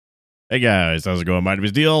Hey guys, how's it going? My name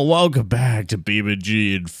is Neil. Welcome back to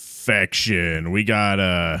beamng Infection. We got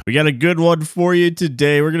a good one for you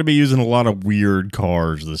today. We're gonna be using a lot of weird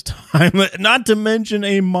cars this time. Not to mention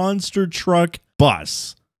a monster truck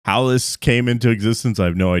bus. How this came into existence, I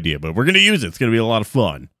have no idea, but we're gonna use it. It's gonna be a lot of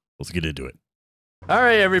fun. Let's get into it. All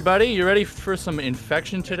right, everybody, you ready for some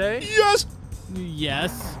infection today? Yes.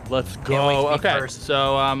 Yes. Let's go. Okay,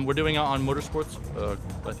 so we're doing it on Motorsports,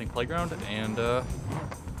 I think Playground, and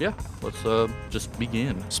yeah, let's just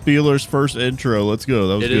begin. Spieler's first intro. Let's go.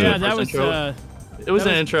 That was good. Yeah, that was it was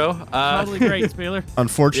an intro. Totally great, Spieler.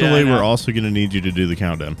 Unfortunately, we're also gonna need you to do the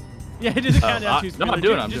countdown. Yeah, do the countdown too, Spieler. No, I'm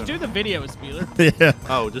doing it. Just do the video, Spieler. Yeah.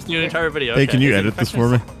 Oh, just do an entire video. Hey, okay. can you edit this for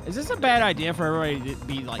me? Is this a bad idea for everybody to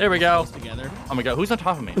be like there we go close together? Oh my god, who's on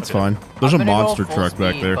top of me? It's fine. There's a monster truck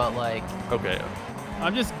back there. But like, okay.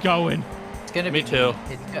 I'm just going. It's gonna Me be too.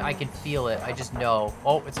 I can feel it. I just know.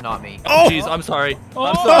 Oh, it's not me. Oh, jeez, I'm sorry. I'm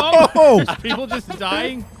Oh, sorry. people just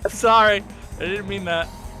dying. Sorry, I didn't mean that.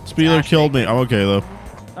 Spieler killed me. I'm okay though.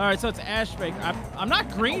 All right, so it's Ash Baker. I'm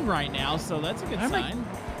not green right now, so that's a good sign.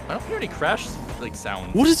 I don't hear any crash like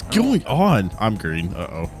sounds. What is going on? I'm green.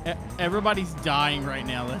 Uh-oh. Everybody's dying right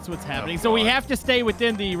now. That's what's happening. Oh, so we have to stay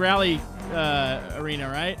within the rally arena,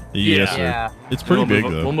 right? Yes, sir. Yeah. It's pretty big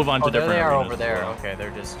though. We'll move on to Oh, there different they are arenas over there. Okay, they're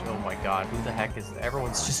just. Oh my god, who the heck is?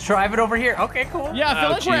 Everyone's just driving over here. Okay, cool. Yeah, I feel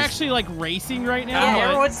like we're geez. actually like racing right now. Yeah, but-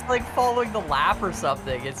 everyone's like following the lap or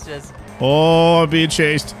something. It's just. Oh, I'm being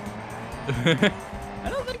chased. I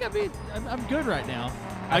don't think I'm good right now.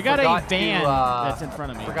 I got a forgot van to, that's in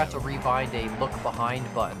front of me. I forgot to rewind a look behind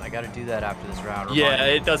button. I got to do that after this round. Yeah,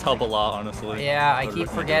 it does help a lot, honestly. Yeah, I keep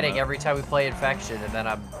forgetting every time we play Infection, and then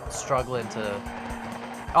I'm struggling to.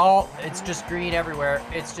 Oh, it's just green everywhere.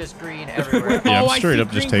 It's just green everywhere. Yeah, Oh, I'm I straight see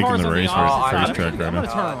up just green taking cars the on the race opposite race side. track right I'm gonna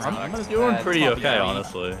now. turn around. I'm gonna Doing that's pretty probably okay, right.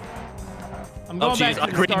 honestly. I'm Oh going back jeez,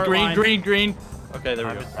 to the start line. green. Okay, there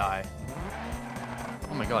we I go. would die.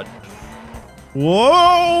 Oh my god.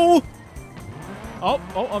 Whoa! Oh,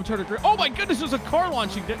 I'm turning green. Oh my goodness, there's a car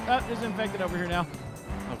launching. There's infected over here now.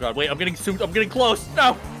 Oh god, wait, I'm getting close.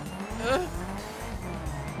 No.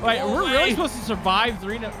 Wait, No we're way. really supposed to survive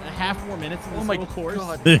 3.5 more minutes in this little course?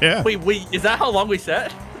 Yeah. Wait, is that how long we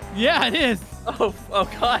set? Yeah, it is. Oh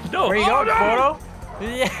god, no. Where you going, no. Photo?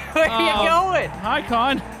 Yeah, where are you going? Hi,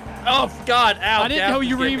 Con. Oh god, ow. I didn't know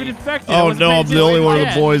you were even infected. Oh no, I'm the only one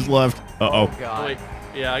of the boys left. Oh Uh-oh. god. Wait,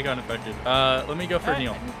 yeah, I got infected. Let me go for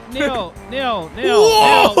Neil. Neil.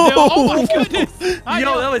 Whoa! Oh my goodness. Hi, Yo,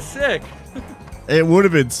 Neil. that was sick. It would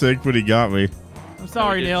have been sick, but he got me. I'm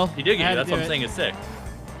sorry, Neil. He did I get had you. to That's do what I'm it. saying is sick.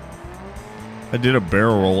 I did a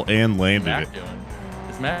barrel roll and What's landed Mac it. doing?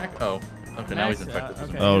 Is Mac? Oh, okay, now he's Mac's, infected.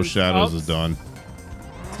 okay. Oh, Shadows is done.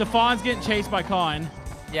 Stefan's getting chased by Con.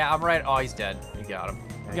 Yeah, I'm right. Oh, he's dead. You got him.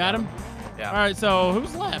 You got him? Yeah. All right, so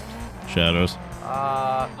who's left? Shadows.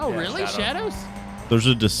 Oh, yeah, really? Shadows? There's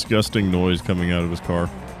a disgusting noise coming out of his car.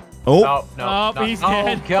 Oh! Oh, no. Oh, no. he's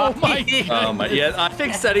dead. Oh, God. Oh, my God. Yeah, I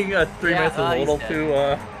think setting 3 minutes is a little he's too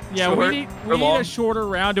Yeah, short we or need long. a shorter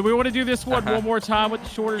round. Do we want to do this one more time with the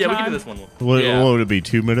shorter Yeah, time? we can do this one. What, Yeah, what would it be,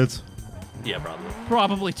 2 minutes? yeah, probably.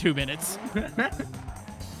 Probably 2 minutes.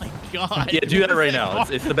 My God. Yeah, do that right now.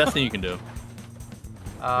 It's the best thing you can do.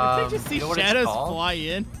 Did they just see you know what it's Shadows called? fly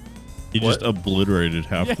in? He just obliterated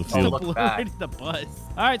half Yeah, the just field. look back. obliterated the bus.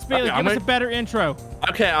 All right, Spieler, Okay, I'm give us ready. a better intro.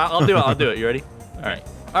 Okay, I'll do it. I'll do it. You ready? All right.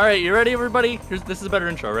 All right, you ready, everybody? This is a better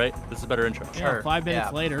intro, right? This is a better intro. Yeah, Sure, 5 minutes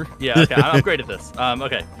yeah. later. Yeah. Okay, I'm great at this.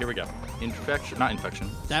 Okay, here we go. Infection, not infection.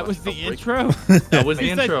 That was the Outbreak. intro? That was the He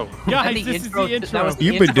said, intro. Guys, The this intro- is the that intro. was the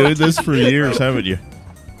You've been intro. doing this for years, haven't you?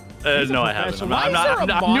 No, I haven't. professional. Why is there a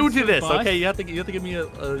I'm new to monster this. bus? Okay, you have to give me a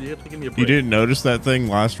break. You didn't notice that thing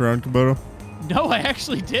last round, Komodo? No, I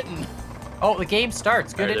actually didn't. Oh, the game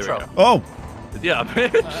starts. Good All right, there we intro. Oh! Yeah. Here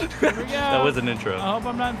we go. That was an intro. I hope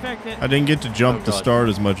I'm not infected. I didn't get to jump Oh, to God. start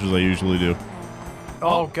as much as I usually do.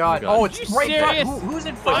 Oh god. God. Oh, it's You right front. serious? Who's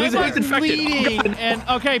in Wait, front? who's of who's us? infected? Leading, Oh, God. and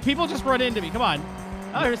okay, people just run into me. Come on.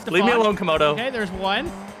 Oh, there's Stefan. Leave me alone, Komodo. Okay, there's one.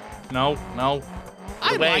 No.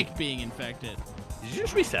 I away. like being infected. Did you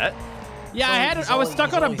just reset? Yeah, So I had. he's I was only- stuck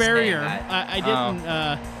he's on a only saying barrier. that. I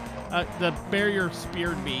didn't. The barrier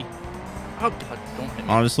speared me. Oh God! Don't hit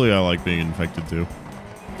me. Honestly, I like being infected too.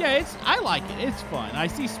 Yeah, I like it. It's fun. I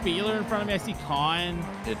see Spieler in front of me. I see Con.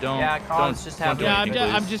 Yeah, don't. Yeah, Con's don't, just don't do having- Yeah,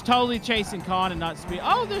 anything, I'm please. just totally chasing Con and not Spieler.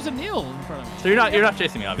 Oh, there's a Neil in front of me. So you're not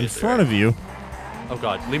chasing me, In obviously. front of you. Right? Oh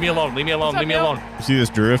God! Leave me alone! Leave me alone! What's up, Leave me Neil? alone! You see this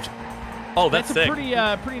drift? Oh, that's That's a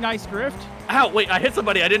sick. pretty nice drift. Ow! Wait, I hit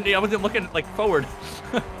somebody. I wasn't looking like forward.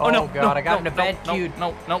 Oh, no! God, no, I got no, an event no, queued.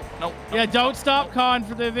 No! Yeah, don't stop Con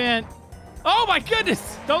for the event. Oh my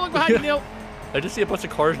goodness! Don't look behind you, Neil. I just see a bunch of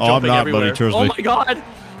cars Oh, I'm jumping not, everywhere. buddy, trust Oh me. my God!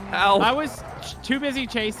 Ow. I was too busy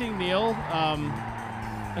chasing Neil.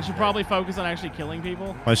 I should probably focus on actually killing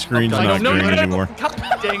people. My screen's Oh, not green anymore.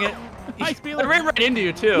 Dang it. Hi, I Spieler. ran right into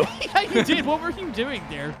you, too. Yeah, you did. What were you doing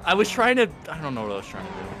there? I was trying to... I don't know what I was trying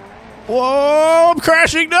to do. Whoa, I'm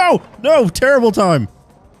crashing. No, no, terrible time.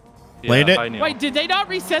 Land it. I knew. Wait, did they not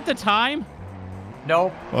reset the time?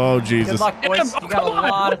 Nope. Oh, Good Jesus. luck, boys. You got a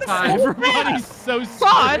lot of time. Everybody's so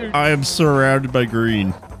screwed. I am surrounded by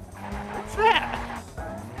green. What's that?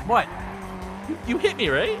 What? You hit me,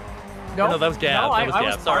 right? No, no, that was Gab. No, That was I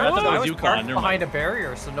Gab. was Sorry, I parked, thought that was I Yukon. parked Never behind mind. a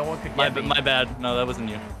barrier so no one could get me. My bad. No, that wasn't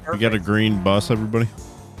you. We got a green bus, everybody.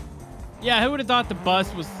 Yeah, who would have thought the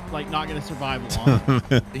bus was like not going to survive long?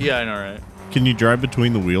 Yeah, I know, right? Can you drive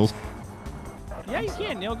between the wheels? Yeah, you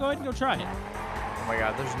can. Neil, go ahead and go try it. Oh my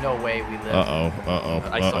god, there's no way we live.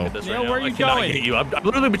 I suck at this Neil, right now. where are you I cannot going? get you. I've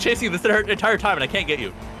literally been chasing you this entire time, and I can't get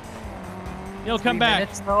you. Neil, 3 come back.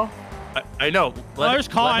 minutes, though? I know. There's Let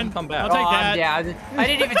Con. him come back. I'll take that. Yeah, I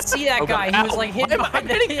didn't even see that Oh, guy. God. He was like hidden Why am I behind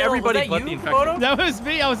the hitting hill. everybody Was that but the you, infected? Photo? That was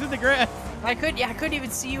me. I was in the grass. I couldn't even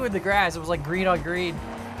see you in the grass. It was like green on green.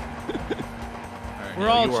 Alright, We're Neil,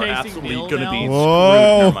 all you are chasing absolutely Neil gonna now. be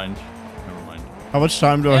Whoa. screwed. Never mind. How much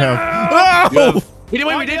time do I have? You Oh! have- we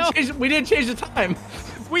Neil. didn't change the time.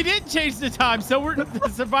 We did change the time, so the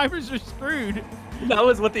survivors are screwed. That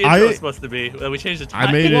was what the intro was supposed to be. We changed the time.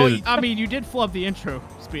 I made Well, it. I mean, you did flub the intro,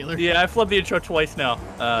 Spieler. Yeah, I flubbed the intro twice now.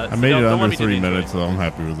 I made it under 3 minutes, so I'm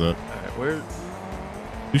happy with that. Alright, where?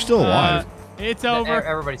 You're still alive. It's over.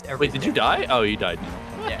 Everybody's Wait, did you die? Oh, you died.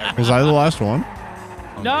 Yeah, Was I the last one?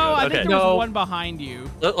 Oh, No, I okay. think there was one behind you.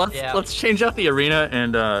 Let's change out the arena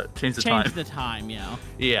and change the time. Change the time, yeah.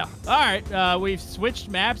 Yeah. All right, we've switched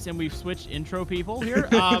maps and we've switched intro people here.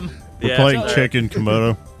 We're playing Chicken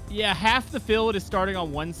Komodo. Yeah, half the field is starting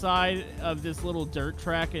on one side of this little dirt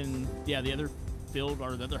track, and yeah, the other field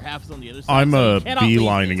or the other half is on the other side. I'm so you cannot leave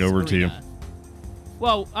beelining this over to you. arena.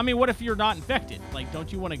 Well, I mean, what if you're not infected? Like,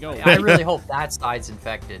 don't you want to go? I really hope that side's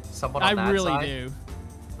infected. Someone on that I really side. do.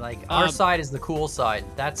 Like, our side is the cool side.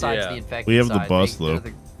 That side's the infected We have the side. bus, though.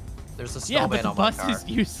 There's a Yeah, snowman but the on my bus car. is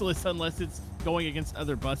useless unless it's going against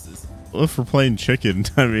other buses. Well, if we're playing chicken,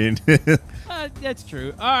 I mean. That's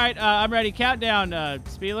true. All right, I'm ready. Countdown,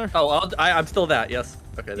 Spieler. Oh, I'm still that. Yes.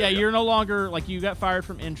 Okay. Yeah, you're no longer like you got fired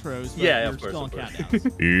from intros. But Yeah, you're of course, still on of course.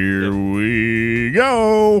 countdowns. Here we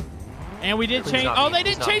go. And we did Please change. not Oh, me, they please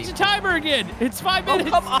didn't not change me. the timer again. It's 5 Oh,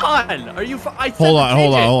 minutes. come on! Are you? I said Hold to on.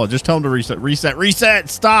 change it. Just tell them to reset. Reset.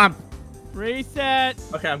 Stop. Reset.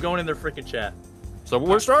 Okay, I'm going in their freaking chat. So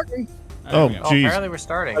we're starting. Oh, There we go. jeez. Apparently we're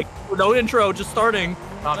starting. Like, no intro, just starting.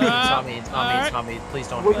 Not me, it's not me, it's not me, it's not me. Please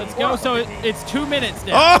don't be Let's go. So it's 2 minutes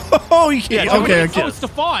now. Oh, you can't. Yeah, Okay, Oh, okay. it's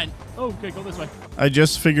Stefan. Oh, okay, go this way. I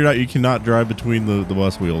just figured out you cannot drive between the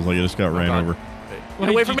bus wheels. Like I just got ran God. over. Wait,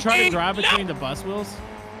 away did you from try me. to drive between the bus wheels?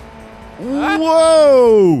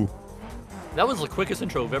 Whoa! That was the quickest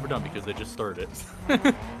intro we've ever done because they just started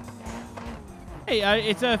it. Hey,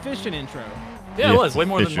 it's a efficient intro. Yeah, it was way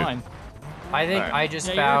more than efficient. mine. I think Alright. I just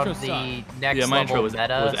Yeah, your found intro the next Yeah, my intro level was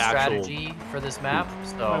meta actual- strategy for this map.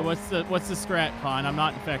 So Wait, what's the scrat, Con? I'm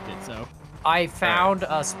not infected, so. I found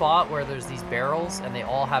a spot where there's these barrels and they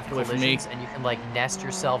all have Get away from me. collisions and you can like nest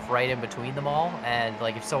yourself right in between them all. And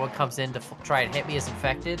like if someone comes in to try and hit me as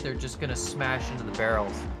infected, they're just gonna smash into the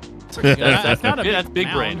barrels. Pretty good. That's not a Yeah, that's big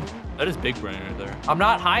mound. brain. That is big brain right there. I'm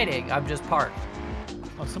not hiding. I'm just parked.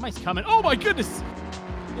 Oh, somebody's coming. Oh my goodness.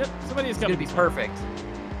 Yep, somebody is It's gonna coming. be perfect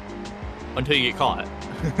Until you get caught.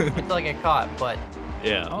 until I get caught. But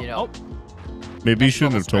Yeah. Oh, you know. Maybe you Next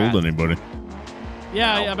shouldn't have level told strat. anybody.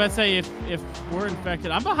 Yeah, I'm about to say if we're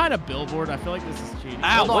infected, I'm behind a billboard. I feel like this is cheating.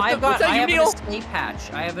 Ow. No, what I've the- what's got. that, I you, have an Neil? escape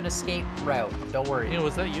hatch. I have an escape route. Don't worry. Neil,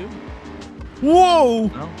 was that you? Whoa!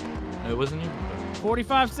 No, it wasn't you.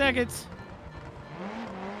 45 seconds.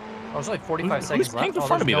 Oh, there's like 45 Who's seconds paying left. in Oh,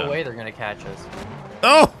 front of there's me no then? way they're gonna catch us.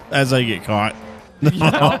 Oh! As I get caught.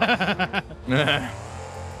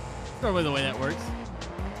 Probably the way that works.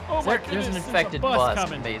 Oh my There's goodness, an there's a infected bus bus.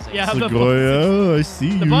 coming. Amazing. Yeah, the bus, Sequoia, I see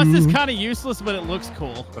the you. bus is kind of useless, but it looks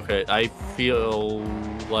cool. Okay, I feel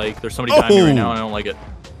like there's somebody behind me right now and I don't like it.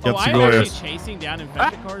 Yep, Oh, I'm Sequoia. actually chasing down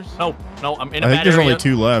infected cars. No, I'm in a I think bad there's area. only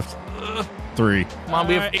 2 left. 3. Come on,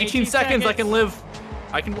 we have Alright, 18 seconds. I can live.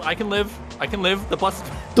 I can live. I can live. The bus.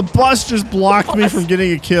 The bus just blocked me Bus. from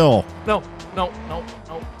getting a kill. No.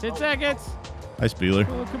 10 seconds. Hi, Spieler.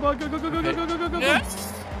 Oh, come on, go, go, go, go, go, go, go, go, go.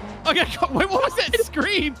 Yes. Okay, wait, what was that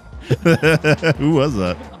scream? Who was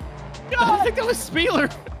that? Oh, I think that was Spieler.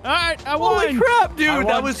 All right, I won. Holy crap, dude! I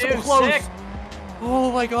That won was so too, close. sick.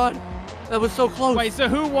 Oh my god, that was so close. Wait, so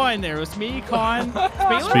who won there? It was me, Con,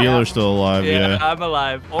 Spieler? Spieler's still alive, yeah, yeah. I'm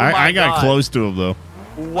alive. Oh my I got God. close to him, though.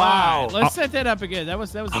 Wow. Right, let's set that up again. That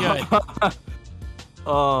was good.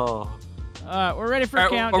 Oh. We're ready for All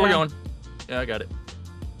right, countdown. where are we going? Yeah, I got it.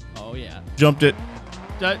 Oh yeah. Jumped it.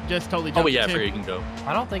 Just totally jumped. Oh yeah, I too. figure you can go.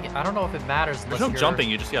 I don't know if it matters. There's no jumping.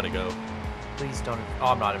 You just gotta go. Please don't. Oh,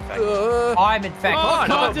 I'm not infected. I'm infected. Oh, no,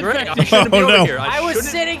 God's great. infected. I shouldn't be Oh, over no. here. I was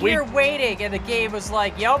shouldn't- sitting here waiting, and the game was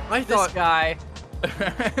like, "Yep, I this thought- guy."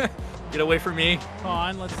 Get away from me. Come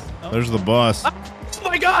on, let's. Oh. There's the bus. Oh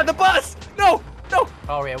my God, the bus! No, no.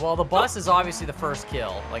 Oh yeah, well the bus is obviously the first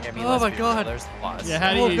kill. Like I mean, Oh let's my be real, God. there's the bus. Yeah,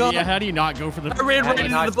 how do Oh, you? God. Yeah, how do you not go for the? I ran How right do you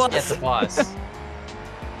into not the bus. get the bus?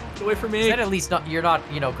 Get away from me. Then at least you're not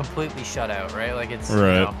completely shut out, right? Like it's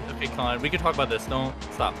Right. You know, Okay, Colin, we can talk about this. Don't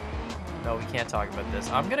stop. no, we can't talk about this.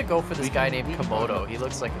 I'm gonna go for this guy named Komodo. He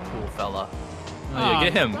looks like a cool fella. Oh, yeah,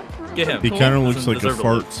 get him. Get him. He Cool. kind of looks like a Doesn't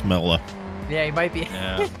fart deserve smeller. Yeah, he might be.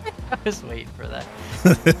 Yeah. I was waiting for that.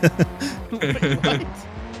 What?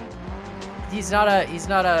 He's not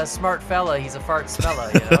a smart fella. He's a fart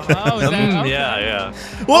smella, you know. Oh, is that? Okay. Yeah.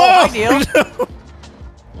 Whoa! Oh, hi, Neil.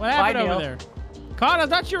 What happened Bye, over Neil. there? Con, I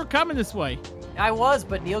thought you were coming this way. I was,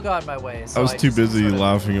 but Neil got in my way. So I was too just busy sort of-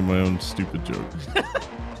 laughing at my own stupid joke.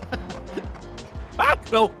 Ah,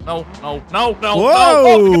 no.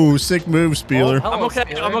 Whoa! Sick move, Spieler. Oh, hello, I'm okay.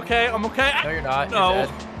 Spieler. I'm okay. I'm okay. No, you're not. No. You're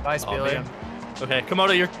dead. Bye, Oh, Spieler. man. Okay,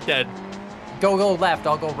 Komodo, you're dead. Go left.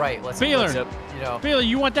 I'll go right. Let's Spieler. you know. Billy,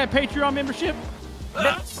 you want that Patreon membership?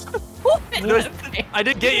 I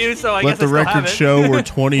did get you, so I Let guess the I still have record it. show we're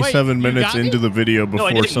 27 Wait, you minutes got me? into the video No, I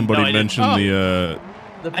before didn't. somebody No, I didn't. mentioned Oh.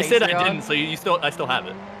 the. The I said I Patreon. didn't, so I still have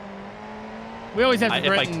it. We always have to if I-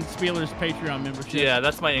 threaten Spieler's Patreon membership. Yeah,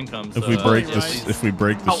 that's my income. If so, we break right. this, if we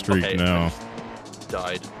break the Oh, streak okay. now,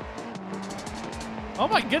 died. Oh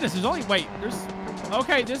my goodness, there's only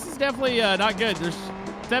okay, this is definitely not good. There's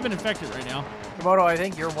 7 infected right now. Komodo, I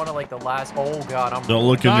think you're one of like the last. Oh God, I'm. don't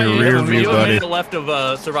look in Oh, your yeah, rear yeah, view, You have a buddy. minute left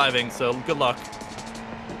of surviving, so good luck.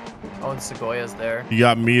 Oh, and Segoya's there. You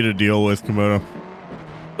got me to deal with, Komodo.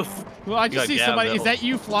 Well, I You just got see Gab, somebody. Is that'll- that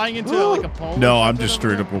you flying into like a pole? No, or I'm something just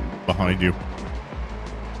over straight there? up behind you.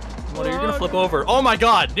 Well, you're gonna flip over. Oh my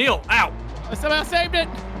God, Neil! Ow! I somehow saved it.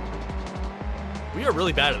 We are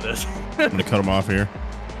really bad at this. I'm gonna cut him off here.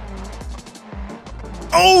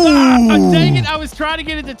 Dang it! Oh! I was trying to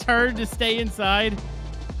get it to turn to stay inside.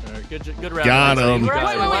 Alright, good round. Got So you him. Wait,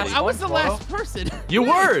 got- Wait, I was the last person. You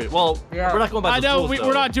were. Well, Yeah. we're not going by I the know rules, we're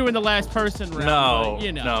though. not doing the last person round. No, but,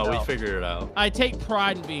 you know. no, we figured it out. I take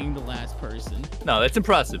pride in being the last person. No, that's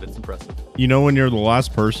impressive. It's impressive. You know, when you're the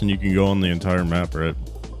last person, you can go on the entire map, right?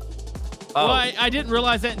 Oh, Well, I didn't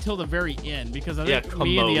realize that until the very end because I think Yeah,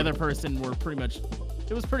 me and the commode. other person were pretty much.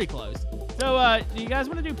 It was pretty close. So, do you guys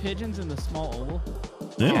want to do pigeons in the small oval?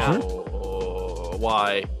 Yeah, sure. oh,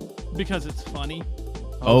 why? Because it's funny.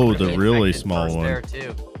 Oh, the really Infected small first one. There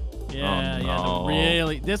too. Yeah, yeah. no.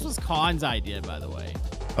 Really, this was Khan's idea, by the way.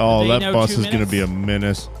 Oh, They that know bus 2 is gonna be a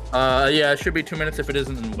minutes? menace. Yeah, it should be 2 minutes. If it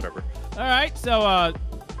isn't, then whatever. All right, so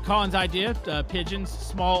Khan's idea, pigeons,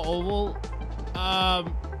 small oval.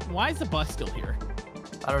 Why is the bus still here?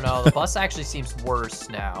 I don't know. The bus actually seems worse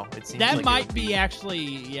now. It seems That like might it would be actually,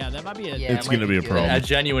 yeah, that might be a. Yeah, It's it might gonna be a good. problem. A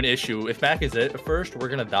genuine issue. If Mac is it first, we're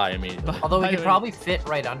gonna die immediately. Although we By could the way, probably fit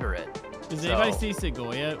right under it. Does so- anybody see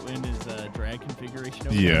Segoya in his drag configuration?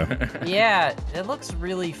 Over Yeah. there? Yeah, it looks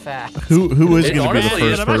really fast. Who is It's gonna be the honestly-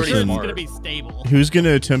 first I'm not sure person? it's gonna be stable. Who's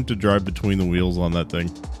gonna attempt to drive between the wheels on that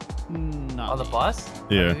thing? Not On the me. bus?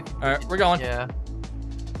 Yeah. All right, we're going. Yeah.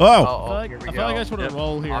 Oh, I Oh, feel like, here we I feel like I go. just want to Yep.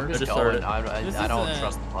 roll here. I'm just just going. started. This I is don't a-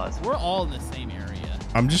 trust the bus. We're all in the same area.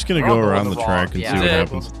 I'm just gonna We're go all going around the wrong. track and Yeah, see what That's it.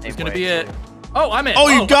 happens. Same It's gonna way, be it. too. Oh, I'm in. Oh,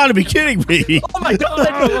 you gotta be kidding me! Oh my God.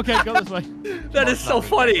 Oh, okay, go this way. That is so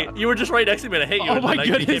funny. You were just right next to me and I hate you. Oh and my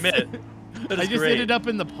then I became goodness. it. That I is just great. ended up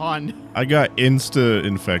in the pond. I got insta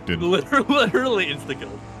infected, Literally insta kill.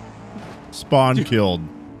 spawn killed.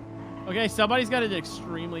 Okay, somebody's got an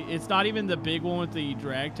extremely. It's not even the big one with the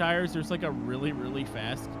drag tires. There's like a really, really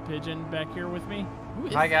fast pigeon back here with me. Who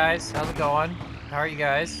is Hi that? guys, how's it going? How are you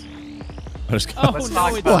guys? I just Oh, got, Let's no,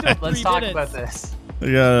 talk it's about still let's 3 talk minutes. about this. I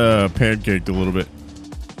got pancaked a little bit.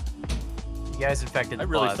 You guys infected I the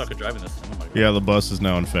really bus. suck at driving this. Oh my God. Yeah, the bus is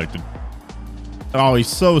now infected. Oh, he's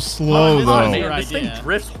so slow Oh, this is though. your This thing idea.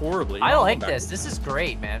 drifts horribly. I Oh, like I'm this. This is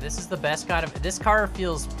great, man. This is the best kind of. This car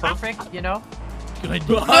feels perfect, you know? back.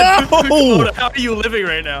 No! How are you living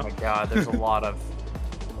right now? Oh my god, there's a lot of.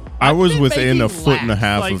 I was been within a making foot and a laps,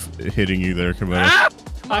 half like- of hitting you there, Komodo. Ah,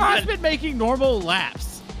 come I've on. just been making normal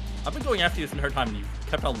laps. I've been going after you this entire time and you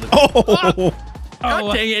kept on living. Oh!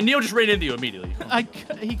 God dang it! And Neil just ran into you immediately.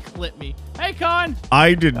 He clipped me. Hey, Con.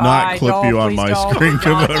 I did not clip you on my screen,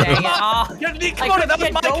 Komodo.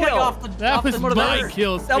 Komodo, that was my kill. That was my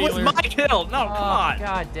kill. That was my kill. No, come on.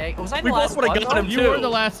 God dang. Was I the We last both would have one? got him You too. were the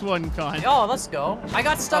last one, Con. Oh, let's go. I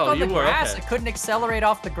got stuck on the you were, grass. okay. I couldn't accelerate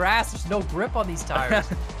off the grass. There's no grip on these tires.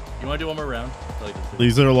 You want to do one more round?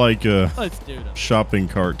 These are like Let's do them. shopping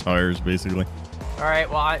cart tires, basically. All right,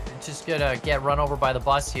 well, I'm just gonna get run over by the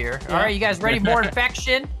bus here. All right, you guys ready? More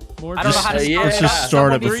infection? I don't know how to start Let's just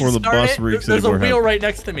start it before the bus wreaks There's a anywhere. wheel right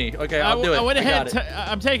next to me. Okay, I'll do it. I went ahead. got it.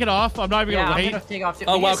 I'm taking off. I'm not even Yeah, gonna I'm wait. gonna take off too.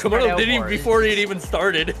 Oh We wow, need to spread Komodo out did it more. before it even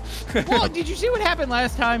started. Well, did you see what happened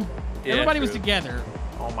last time? Yeah, Everybody was true. together.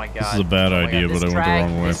 Oh my god. This is a bad Oh my idea, God, but I this went the drag-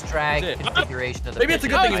 wrong way. This drag That's it. configuration of the Maybe it's a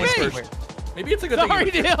good Oh, thing it's he went me. first. Maybe it's a good thing.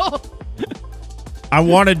 Sorry, he went first. Neil. I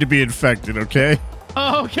wanted to be infected, okay?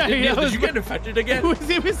 Oh, okay. Did you get infected again?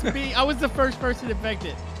 It was me. I was the first person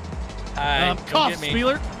infected. Come Cough, get me.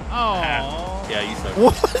 Spieler. Oh. Yeah, you suck.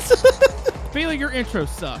 What? Spieler, your intro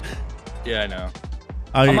sucked. Yeah, I know.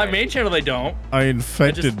 On my I main channel, they don't.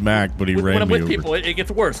 infected Mac, but he When ran I'm me with over. people, it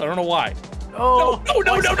gets worse. I don't know why. Oh,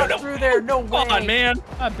 No. I got through there. No way. Come on, man.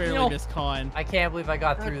 I barely Neil. missed Con. I can't believe I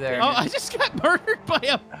got through there. Oh, I just got murdered by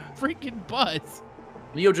a freaking bus.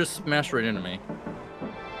 Neo just smashed right into me.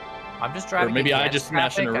 I'm just driving. Or maybe I against just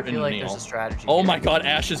smashed traffic. into I feel like Neil. there's a strategy. Oh here. my god,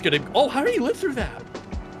 Ash is gonna. Oh, how did he live through that?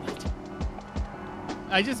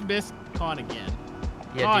 I just missed Con again.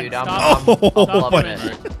 Yeah, Con, dude. stop. I'm Oh, loving my-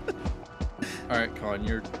 it. Alright, Colin,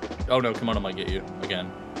 you're. Oh no, come on, I might get you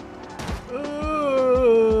again.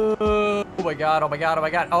 Oh my god. Oh my god. Oh my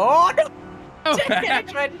god. Oh no. I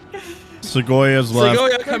tried. Sequoia's left.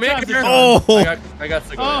 Segoya, come in Good here. job. Oh. I got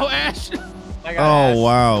Segoya. Oh, Ash. I got Oh,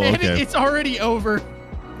 wow. And Okay. it's already over.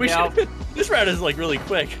 We Yeah. should. This round is like really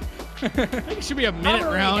quick. I think it should be a minute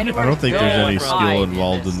round. I don't think there's any skill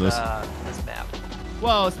involved in this. This map.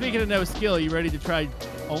 Well, speaking of no skill, you ready to try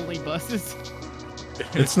only buses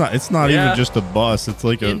It's not Yeah. even just a bus. It's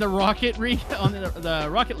like in a the Rocket on the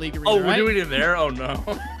Rocket League arena, Oh, we're right? doing it there? Oh no.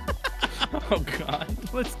 Oh god.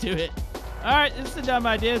 Let's do it. All right, this is a dumb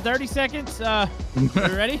idea. 30 seconds. You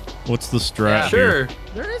ready? what's the strat? Sure.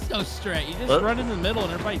 There is no strat. You just What? run in the middle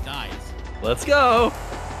and everybody dies. Let's go.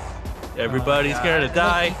 Everybody's gonna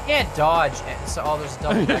die. You can't dodge. So, there's a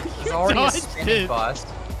double deck. There's already a dodged spinning it. bus.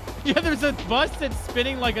 Yeah, there's a bus that's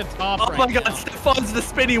spinning like a top. Oh right my god, now. Stefan's the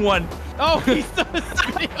spinny one. Oh, he's the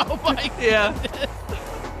spinning. Oh my Yeah. goodness.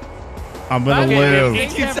 I'm gonna Okay, live. you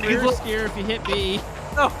can't 18 have seconds rear left. steer if you hit B.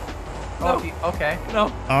 No. Oh, okay.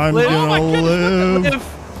 No. I'm Live. Oh my gonna goodness,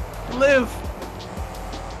 live.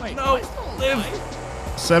 Live. Wait, No, am I still live.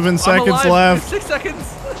 alive? 7 I'm seconds alive. left. 6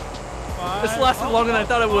 seconds. Five. This lasted longer than I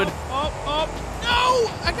thought it would. Oh,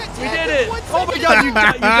 no! I got We tagged did it. in 1 Oh my second. god,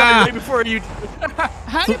 you died way before you.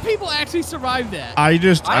 How did people actually survive that? I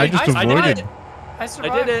just I did avoided. it. I I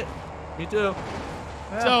survived. did it. Me too.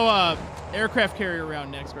 So, aircraft carrier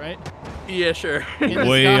round next, right? Yeah, sure. In the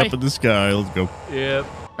Way sky? up in the sky. Let's go. Yep.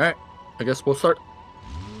 Alright. I guess we'll start.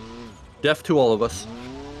 Death to all of us.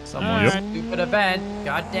 Someone Yep. stupid event.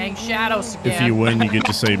 God dang shadows again. If you win, you get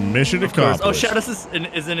to say mission Of course. accomplished. Oh, Shadows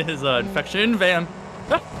is in his infection van.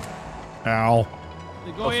 Ow.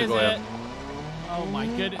 The Goya's Segoya. it. Oh my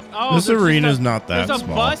goodness. Oh, This there's just arena's a- not that There's a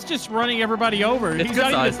small. bus just running everybody over. It's He's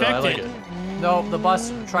good not even size though. I like affected. it. No, the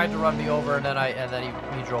bus tried to run me over, and then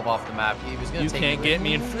he drove off the map. He was gonna You take can't me get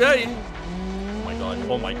me in. Oh my god.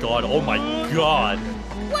 Oh my god. Oh my god.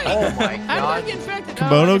 Wait, Oh my how did I god. get infected?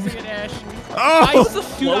 Komodo? Oh, I guess I get Ash. Oh, was the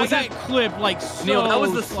Dude, I slowest. got clipped like so Neil, that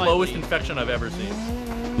was the slightly. slowest infection I've ever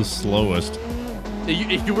seen. the slowest.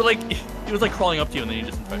 You were like, he was like crawling up to you and then you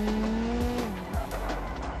just infected.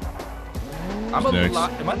 I'm a Next.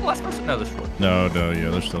 Am I the last person? No, this one. No, yeah,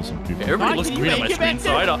 there's still some people. Everybody Con, looks can you green on my make it screen, back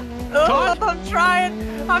so I don't. Oh, I'm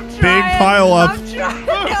trying. I'm trying. Big pile up. I'm trying.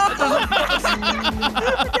 No.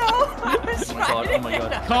 Oh my god. Oh my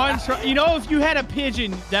god. You know, if you had a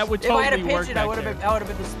pigeon, that would If I had a totally work pigeon, back I would have there. been. That would have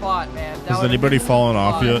been the spot, man. That Has would've anybody been the fallen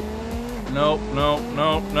off spot. yet? No.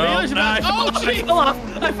 Taylor's about- Oh, I jeez. fell off.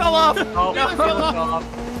 I fell off. Oh, Taylor fell off.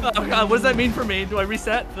 Oh god, what does that mean for me? Do I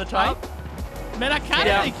reset to the top? Man, I kind of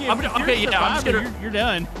Yeah, think if I'm you're gonna- okay, yeah, I'm just survivor, gonna- you're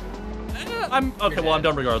done. I'm okay. Well, I'm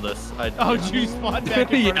done regardless. Oh, you spawned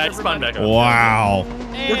back in. Yeah, I spawned back up. Wow.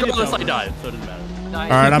 Regardless, I died, so it doesn't matter.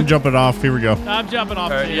 Nice. All right, I'm jumping off. Here we go. I'm jumping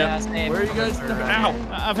off. All right, too. yeah. same. Where are you guys? Ow.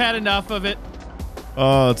 I've had enough of it.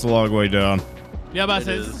 Oh, it's a long way down. Yeah, but I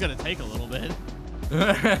said It this is. is gonna take a little bit.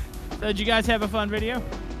 I So, did you guys have a fun video?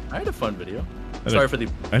 had a fun video. had Sorry a- for the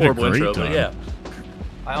I had a horrible great intro, but time. yeah.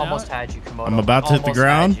 I almost had you, Komodo. I'm about to hit the Almost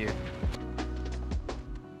ground. had you.